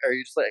podcasts? Or are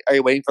you just like, are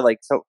you waiting for like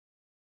so?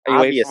 Are you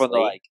waiting for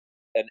Obviously. like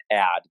an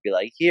ad to be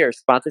like, here,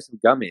 sponsor some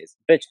gummies?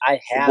 Bitch, I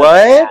have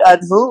What?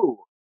 ads. On who?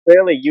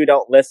 Clearly, you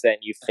don't listen.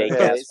 You fake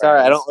Okay, ass. sorry,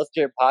 I friends. don't listen to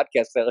your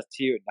podcast. I listen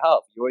to you.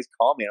 No, you always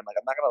call me, and I'm like,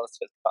 I'm not gonna listen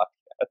to this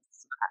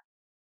podcast.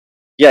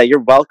 Yeah, you're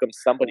welcome.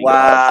 Somebody will.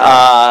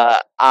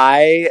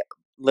 I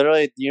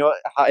literally, you know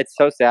what? It's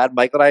so sad.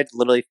 Michael and I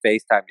literally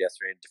FaceTimed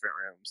yesterday in different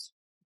rooms.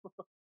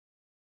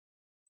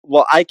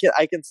 Well, I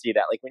can see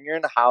that. Like when you're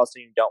in the house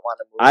and you don't want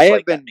to move. I have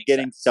like, that been makes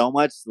getting sense. so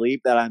much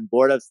sleep that I'm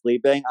bored of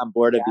sleeping. I'm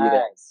bored of eating.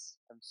 Yes.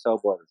 I'm so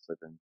bored of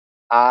sleeping.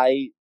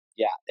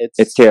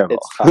 It's terrible.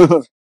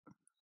 It's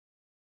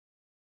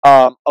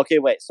tough. Okay,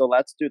 wait. So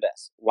let's do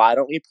this. Why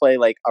don't we play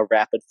like a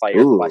rapid fire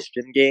Ooh,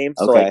 question game?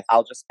 So okay. like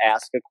I'll just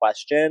ask a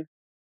question,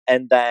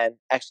 and then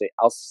actually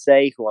I'll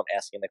say who I'm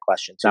asking the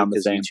question to Sound the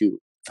because you same.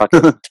 two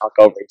fucking talk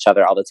over each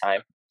other all the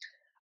time.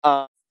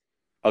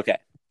 Okay,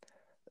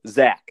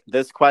 Zach,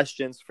 this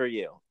question's for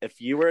you. If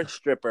you were a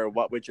stripper,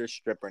 what would your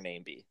stripper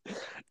name be?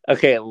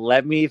 Okay,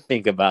 let me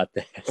think about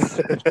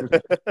this.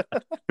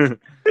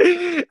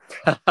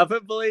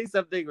 Probably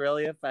something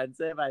really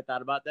offensive. I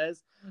thought about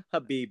this.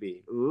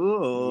 Habibi.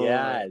 Ooh,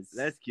 Yes.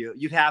 that's cute.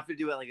 You'd have to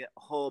do it like a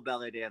whole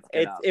belly dance.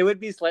 It would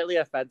be slightly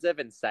offensive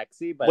and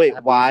sexy, but Wait,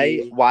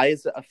 Habibi, why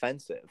is it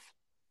offensive?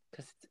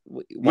 'cause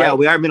Yeah,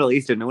 we are Middle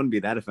Eastern. It wouldn't be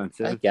that I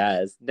offensive.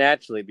 guess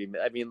naturally be.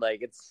 I mean,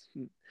 like it's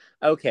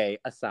okay.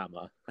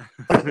 Osama.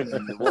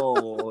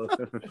 Whoa.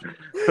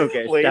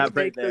 Okay, Way to stop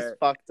right make this there.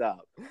 fucked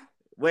up.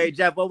 Wait,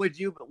 Jeff, what would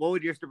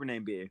your stripper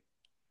name be?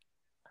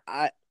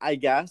 I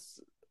guess.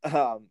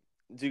 Do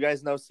you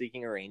guys know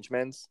Seeking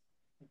Arrangements?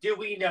 Do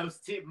we know?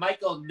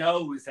 Michael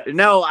knows.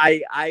 No,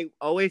 I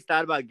always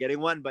thought about getting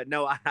one, but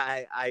no,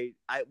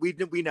 we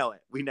know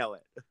it. We know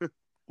it.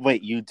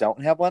 Wait, you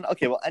don't have one?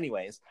 Okay, well,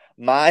 anyways,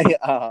 my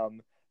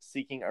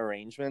Seeking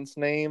Arrangements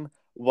name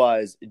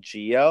was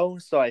Geo,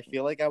 so I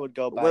feel like I would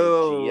go by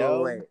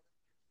Geo. Wait.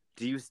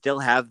 Do you still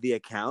have the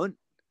account?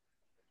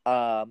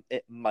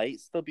 It might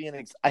still be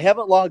I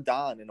haven't logged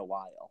on in a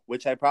while,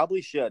 which I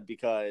probably should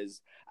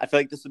because I feel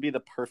like this would be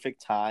the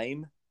perfect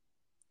time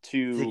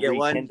to get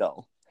one?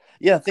 rekindle.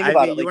 Yeah, think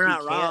about it. You Like were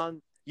not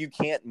wrong. You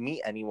can't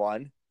meet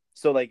anyone,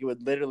 so like it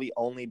would literally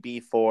only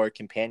be for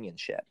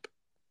companionship.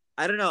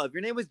 I don't know. If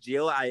your name was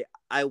Gio,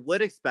 I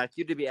would expect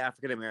you to be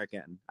African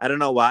American. I don't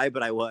know why,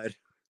 but I would.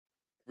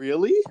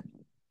 Really?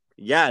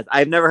 Yes,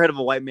 I've never heard of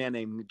a white man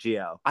named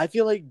Gio. I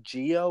feel like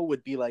Gio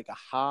would be like a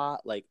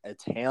hot, like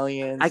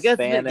Italian, I guess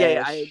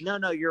Spanish.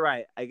 no, you're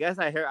right. I guess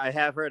I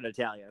have heard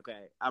Italian.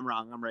 Okay, I'm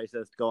wrong. I'm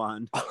racist. Go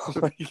on. Oh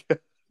my God.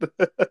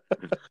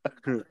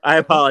 I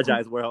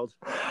apologize, world.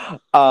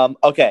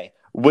 Okay.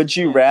 Would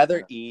you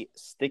rather eat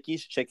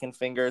Sticky's chicken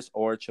fingers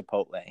or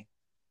Chipotle?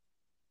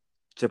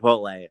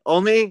 Chipotle.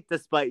 Only to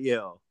spite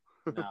you.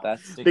 No.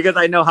 That's Because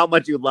I know how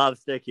much you love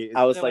Stickies.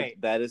 I was No, like,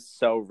 wait. that is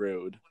so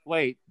rude.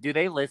 Wait, do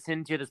they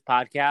listen to this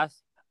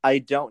podcast? I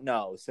don't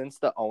know. Since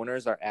the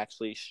owners are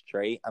actually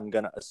straight, I'm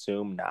gonna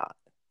assume not.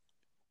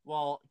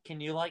 Well, can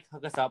you like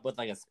hook us up with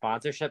like a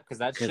sponsorship? Because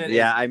that shit.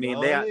 Yeah, is I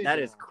mean good. that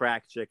is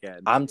crack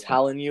chicken. I'm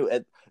telling you,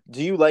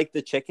 do you like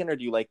the chicken or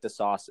do you like the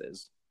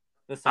sauces?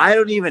 I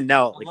don't even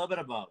know. A little bit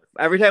of both.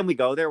 Every time we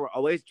go there, we're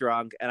always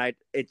drunk, and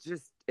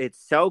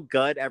it's so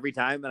good every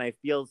time, and I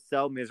feel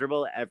so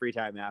miserable every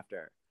time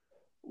after.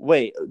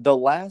 Wait, the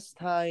last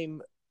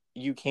time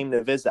you came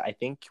to visit, I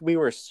think we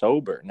were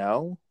sober,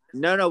 no?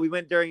 No, we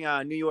went during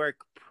New York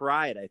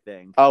Pride, I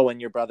think. Oh, when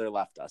your brother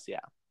left us, yeah.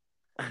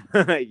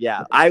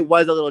 Yeah, I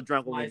was a little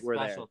drunk when My we were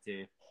specialty.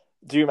 there.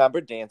 Do you remember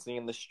dancing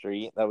in the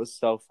street? That was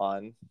so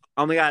fun.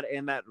 Oh my God,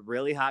 and that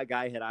really hot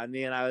guy hit on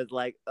me, and I was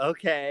like,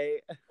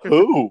 okay.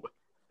 Who?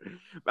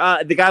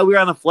 The guy we were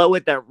on the float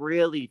with, that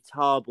really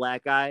tall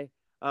black guy.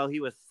 Oh, he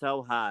was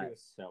so hot.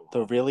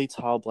 The really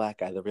tall black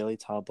guy.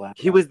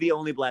 He was the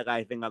only black guy,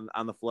 I think,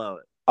 on the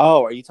float.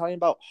 Oh, are you talking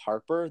about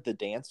Harper, the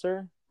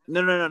dancer?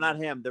 No, not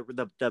him.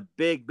 The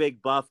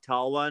big buff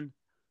tall one.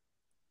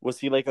 Was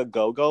he like a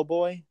go-go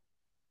boy?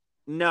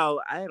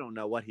 No, I don't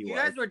know what he was. You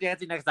guys were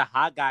dancing next to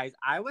hot guys.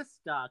 I was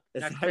stuck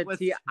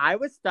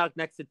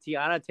next to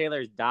Tiana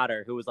Taylor's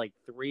daughter, who was like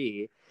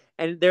 3,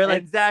 and they're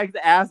like, And Zach's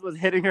ass was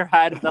hitting her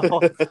head the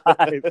whole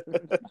time.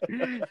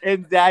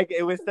 And Zach,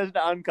 it was such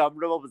an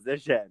uncomfortable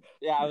position.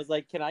 yeah. I was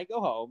like, can I go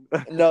home?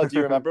 No, do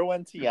you remember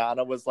when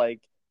Tiana was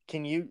like,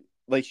 can you,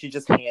 like, she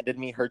just handed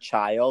me her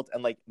child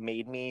and like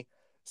made me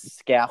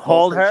scaffold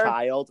Hold her her?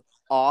 child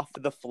off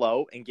the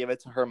float and give it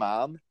to her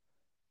mom?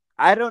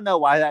 I don't know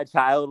why that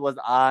child was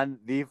on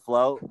the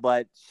float,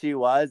 but she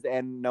was,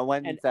 and no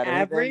one And said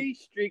every anything.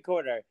 street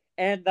corner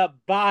and the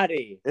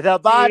body. The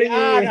body.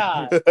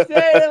 Tiana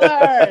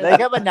Taylor. They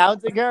kept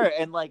announcing her,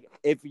 and like,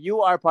 if you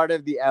are part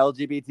of the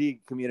LGBT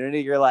community,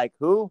 you're like,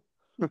 who?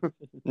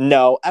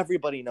 No,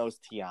 everybody knows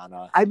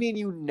Tiana. I mean,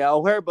 you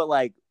know her, but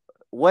like,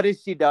 what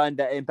has she done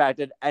that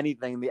impacted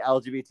anything in the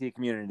LGBT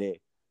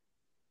community?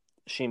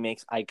 She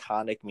makes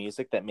iconic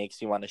music that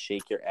makes you want to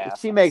shake your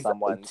ass. She on makes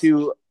someone's...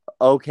 2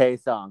 okay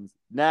songs.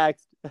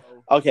 Next.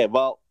 Okay,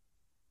 well,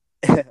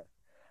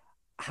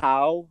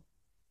 how,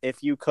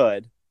 if you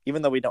could,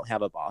 even though we don't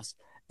have a boss,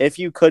 if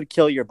you could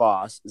kill your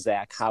boss,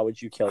 Zach, how would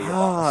you kill your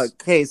boss?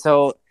 Okay,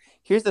 so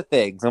here's the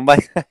thing. So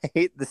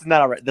this is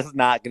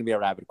not going to be a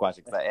rapid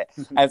question because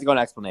I have to go on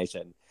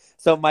explanation.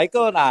 So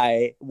Michael and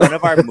I, one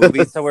of our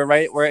movies. So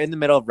we're in the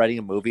middle of writing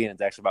a movie, and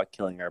it's actually about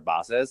killing our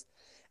bosses.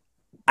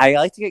 I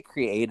like to get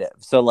creative,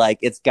 so like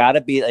it's got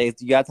to be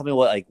like you got to tell me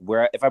what like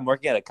where if I'm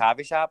working at a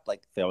coffee shop,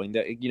 like throwing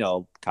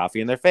the coffee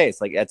in their face,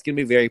 like it's gonna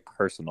be very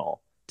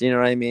personal. Do you know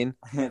what I mean?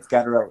 It's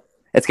got to.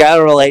 It's got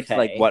to relate to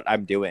like Okay. what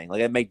I'm doing.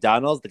 Like at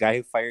McDonald's, the guy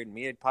who fired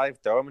me, I'd probably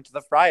throw him into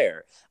the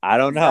fryer. I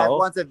don't Zach know.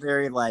 wants a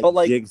very But,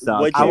 like, jigsaw.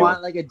 would I you-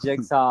 want like a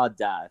jigsaw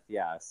death.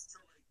 Yes.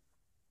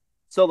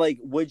 So, like,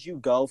 would you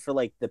go for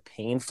like the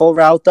painful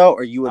route though,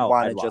 or you would Oh,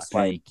 want I'd to just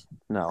watch. like?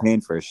 No. pain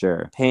for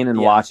sure. Pain and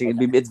Yeah, watching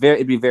okay.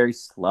 it'd be very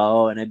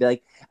slow, and I'd be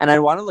like, and I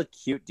want to look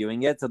cute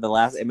doing it. So the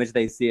last image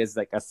they see is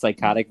like a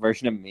psychotic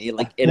version of me,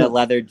 like in a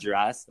leather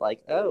dress,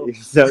 like You're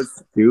so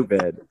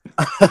stupid.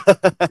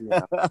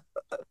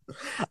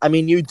 I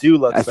mean, you do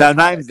look.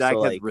 Sometimes Zach psychotic,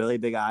 so, has like, really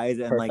big eyes,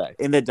 and like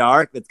perfect. in the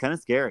dark, it's kind of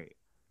scary.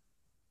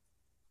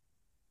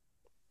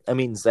 I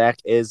mean, Zach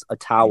is a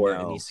tower, I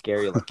know. and he's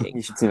scary looking.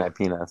 you should see my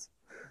penis.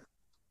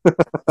 But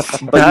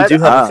you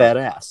do have up. a fat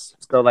ass.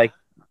 So, like,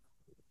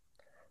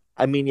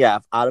 I mean, yeah,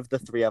 out of the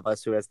three of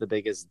us, who has the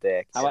biggest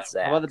dick? How it's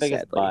Zach, about the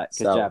biggest sadly. butt? Because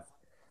So, Jeff,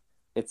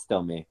 it's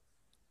still me.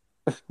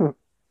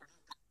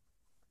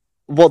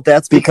 well,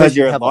 that's Because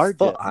you you're have a largest.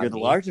 foot on You're the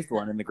me, largest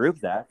one in the group,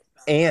 Zach.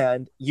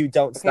 and you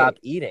don't stop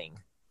eating.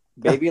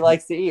 Baby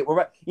likes to eat.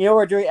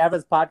 We're doing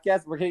Evan's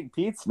podcast. We're getting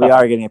pizza. We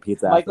are getting a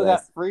pizza. Michael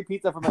after got free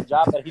pizza from a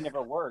job that he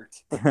never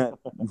worked.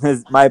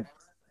 this. my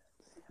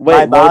Wait,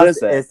 my what boss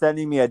is it? is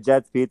sending me a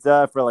Jets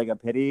pizza for like a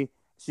pity.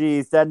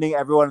 She's sending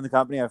everyone in the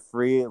company a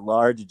free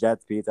large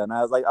Jets pizza, and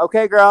I was like,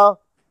 "Okay, girl."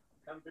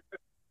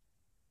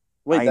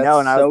 Wait, I that's know,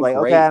 and I so was like,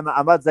 great. "Okay, I'm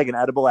about to take an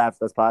edible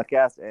after this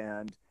podcast,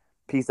 and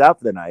peace out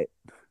for the night."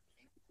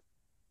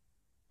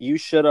 You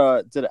should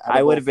did it.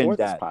 I would have been this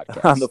dead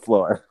podcast on the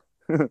floor.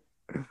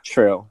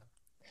 True.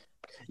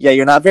 Yeah,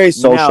 you're not very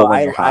social No,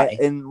 when you're high.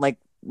 and like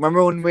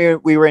remember when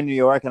we were in New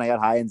York and I got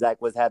high and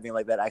Zach was having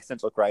like that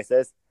existential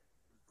crisis.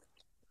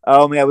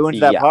 Oh man, we went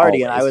to that Yeah,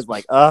 party and I always. was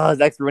like, "Oh,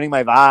 Zach's ruining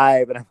my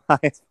vibe," and I'm high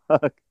as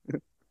fuck.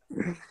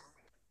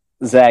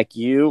 Zach,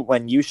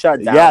 when you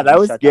shut down, Yeah, that you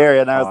was shut down scary,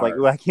 and I was like, hard.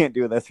 "Ooh, I can't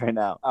do this right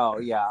now." Oh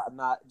yeah, I'm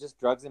not just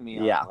drugs and me.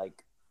 Yeah. Aren't,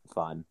 like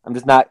fun. I'm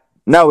just not.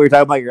 No, we were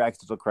talking about your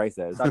existential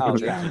crisis. Oh,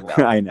 drinking, yeah.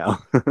 though. I know.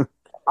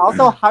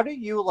 Also, how do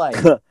you like?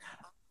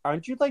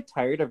 Aren't you like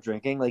tired of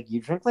drinking? Like you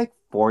drink like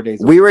 4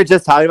 days. We were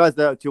just talking about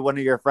this to one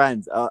of your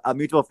friends, a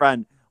mutual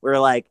friend. We were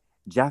like,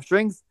 Jeff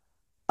drinks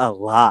a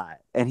lot,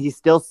 and he's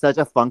still such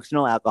a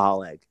functional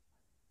alcoholic.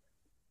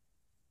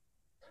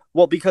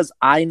 Well, because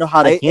I know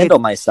how to It's handle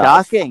myself.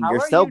 Shocking!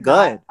 You're so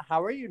good.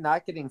 How are you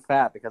not getting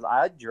fat? Because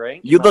I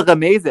drink. You but- look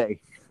amazing.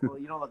 Well,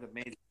 you don't look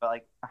amazing, but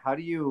like, how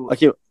do you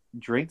Okay,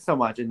 drink so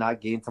much and not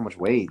gain so much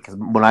weight? Because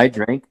when I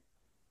drink,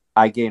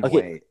 I gain Okay.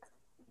 weight.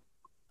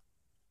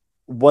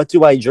 what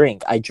do I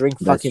drink? I drink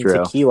That's fucking true.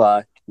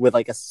 tequila with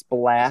like a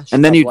splash,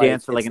 And then of, you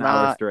dance for like it's an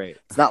hour not- straight.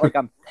 It's not like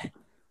I'm.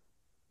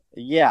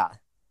 Yeah.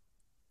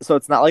 So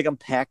it's not like I'm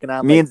packing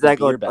on. Me like, and Zach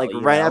the beer go, like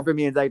belly, right you know? after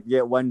me and Zach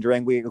get one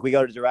drink, we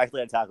go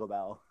directly to Taco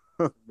Bell.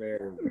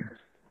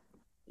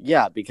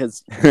 Yeah,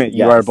 because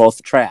you are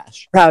both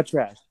trash. proud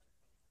trash.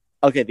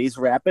 Okay, these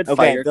rapid Okay,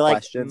 fire they're like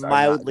questions are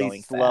mildly not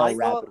going slow. fast.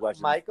 rapid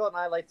questions. Michael and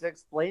I like to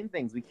explain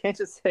things. We can't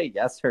just say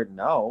yes or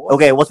no.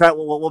 Okay, we'll try.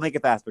 We'll make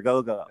it faster.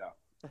 Go.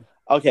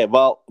 Okay,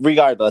 well,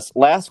 regardless,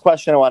 last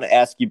question I want to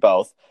ask you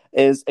both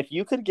is if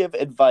you could give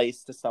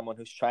advice to someone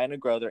who's trying to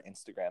grow their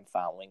Instagram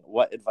following,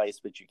 what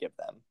advice would you give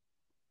them?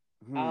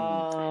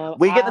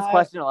 We get this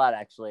question a lot,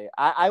 actually.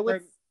 I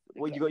would. For-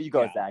 Well, you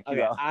go, Yeah, Zach. You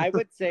okay. go. I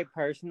would say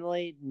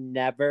personally,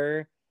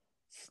 never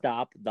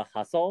stop the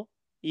hustle.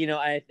 You know,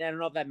 I don't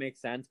know if that makes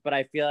sense, but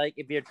I feel like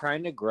if you're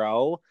trying to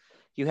grow,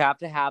 you have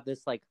to have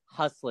this like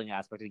hustling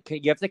aspect.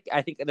 You have to.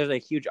 I think there's a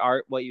huge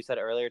art. What you said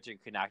earlier to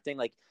connecting,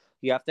 like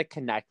you have to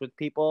connect with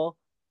people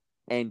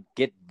and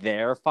get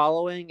their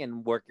following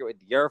and work it with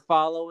your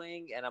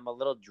following. And I'm a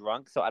little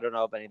drunk, so I don't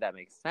know if any of that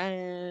makes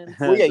sense.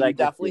 Well, yeah, Zach, you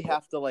definitely let's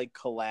have to like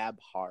collab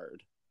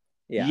hard.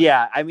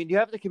 Yeah. I mean, you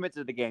have to commit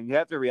to the game. You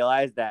have to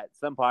realize that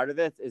some part of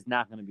this is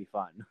not going to be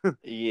fun.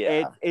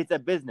 Yeah. It's a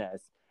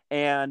business,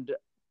 and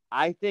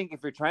I think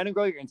if you're trying to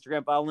grow your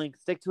Instagram following,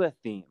 stick to a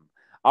theme.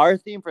 Our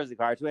theme for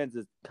Zakar Twins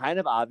is kind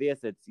of obvious.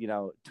 It's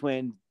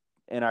twins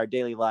in our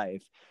daily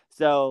life.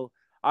 So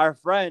our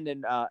friend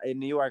in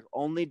New York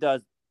only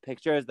does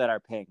pictures that are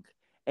pink,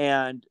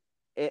 and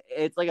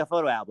it's like a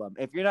photo album.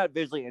 If you're not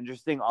visually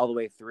interesting all the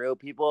way through,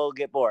 people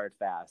get bored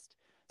fast.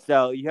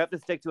 So you have to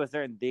stick to a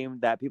certain theme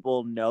that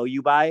people know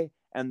you by,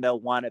 and they'll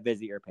want to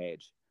visit your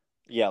page.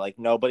 Yeah, like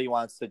nobody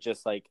wants to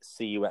just like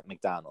see you at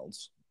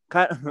McDonald's.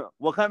 Kind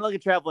of like a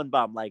traveling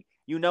bum. Like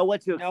you know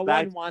what to No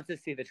expect. one wants to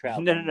see the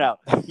travel. No.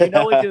 You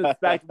know what to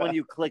expect when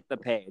you click the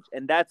page,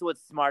 and that's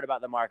what's smart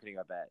about the marketing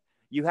of it.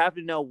 You have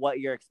to know what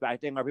you're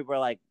expecting, or people are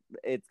like,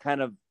 it's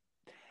kind of,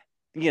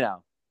 We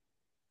know.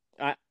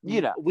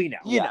 You know.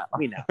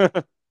 We know.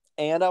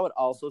 And I would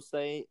also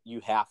say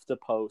you have to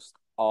post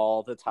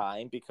all the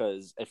time,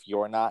 because if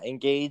you're not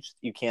engaged,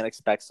 you can't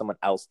expect someone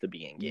else to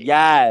be engaged.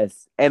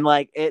 Yes. And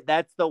like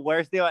that's the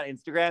worst thing about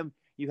Instagram.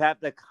 You have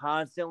to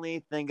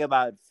constantly think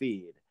about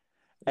feed.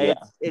 Yeah.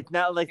 It's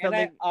not like And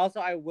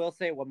something. I will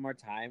say it one more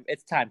time,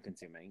 it's time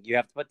consuming. You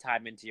have to put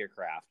time into your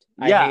craft.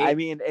 Yeah, I I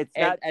mean, it's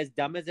and not. as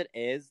dumb as it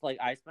is, like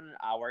I spent an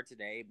hour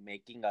today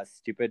making a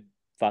stupid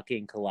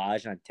fucking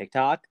collage on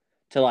TikTok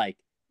to like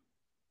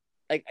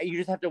you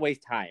just have to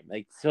waste time.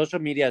 Like social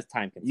media is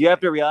time consuming. You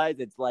have to realize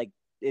it's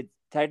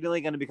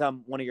technically going to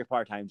become one of your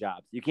part-time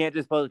jobs. You can't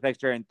just post a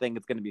picture and think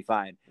it's going to be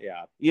fine.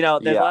 Yeah. You know,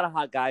 there's Yeah. a lot of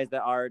hot guys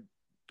that are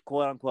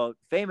quote unquote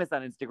famous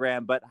on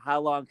Instagram, but how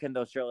long can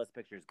those shirtless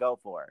pictures go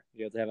for?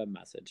 You have to have a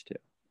message too.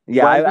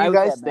 Yeah, When do you would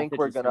say guys a think message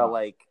we're is gonna strong.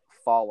 like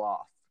fall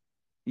off?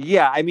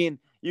 Yeah, I mean,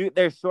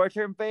 there's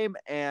short-term fame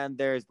and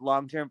there's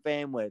long-term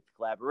fame with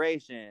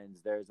collaborations.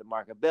 There's a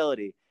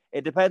marketability.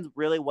 It depends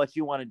really what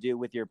you want to do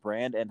with your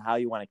brand and how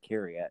you want to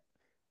carry it.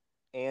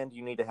 And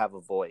you need to have a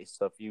voice.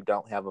 So if you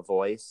don't have a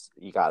voice,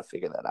 you got to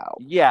figure that out.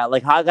 Yeah,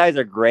 like hot guys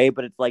are great,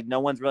 but it's like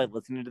no one's really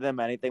listening to them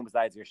anything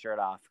besides your shirt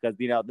off. Because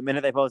the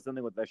minute they post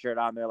something with their shirt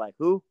on, they're like,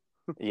 "Who?"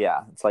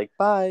 Yeah, it's like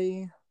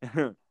bye.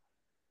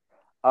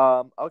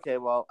 Okay,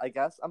 well, I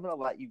guess I'm gonna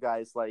let you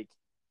guys like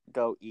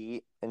go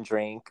eat and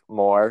drink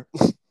more.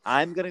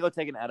 I'm gonna go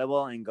take an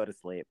edible and go to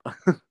sleep.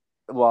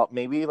 Well,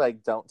 maybe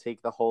like don't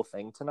take the whole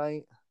thing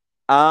tonight.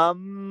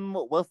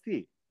 We'll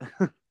see.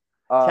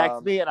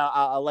 Text me and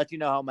I'll let you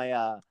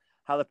know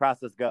how the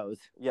process goes.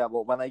 Yeah,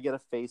 well, when I get a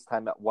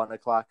FaceTime at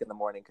 1:00 in the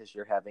morning because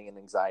you're having an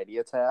anxiety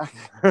attack.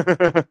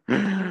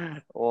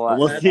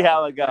 We'll see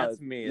how it goes. That's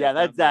me. Yeah,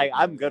 that's not Zach.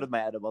 my I'm good with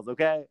my edibles.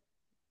 Okay.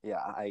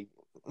 Yeah,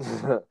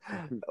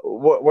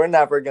 we're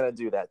never gonna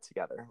do that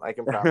together. I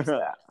can promise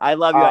that. I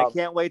love you. I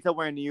can't wait till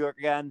we're in New York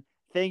again.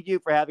 Thank you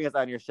for having us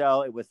on your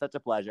show. It was such a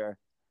pleasure.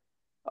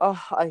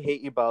 Oh, I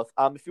hate you both.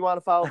 If you want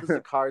to follow the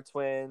Zakar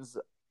twins,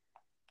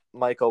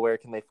 Michael, where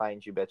can they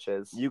find you,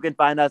 bitches? You can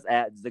find us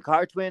at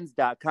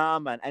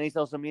zakartwins.com on any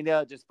social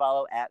media. Just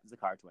follow at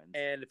zakartwins.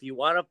 And if you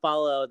want to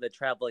follow the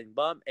Traveling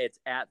Bump, it's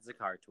at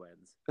Zakar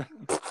Twins.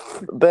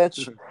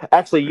 Bitch.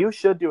 Actually, you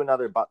should do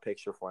another butt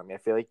picture for me. I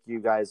feel like you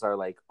guys are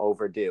like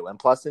overdue. And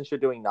plus, since you're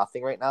doing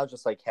nothing right now,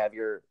 just like have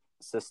your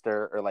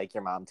sister or like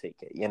your mom take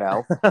it, you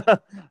know?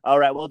 All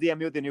right. We'll DM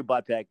you with a new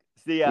butt pic.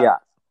 See ya. Yeah.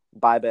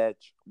 Bye,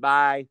 bitch.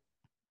 Bye.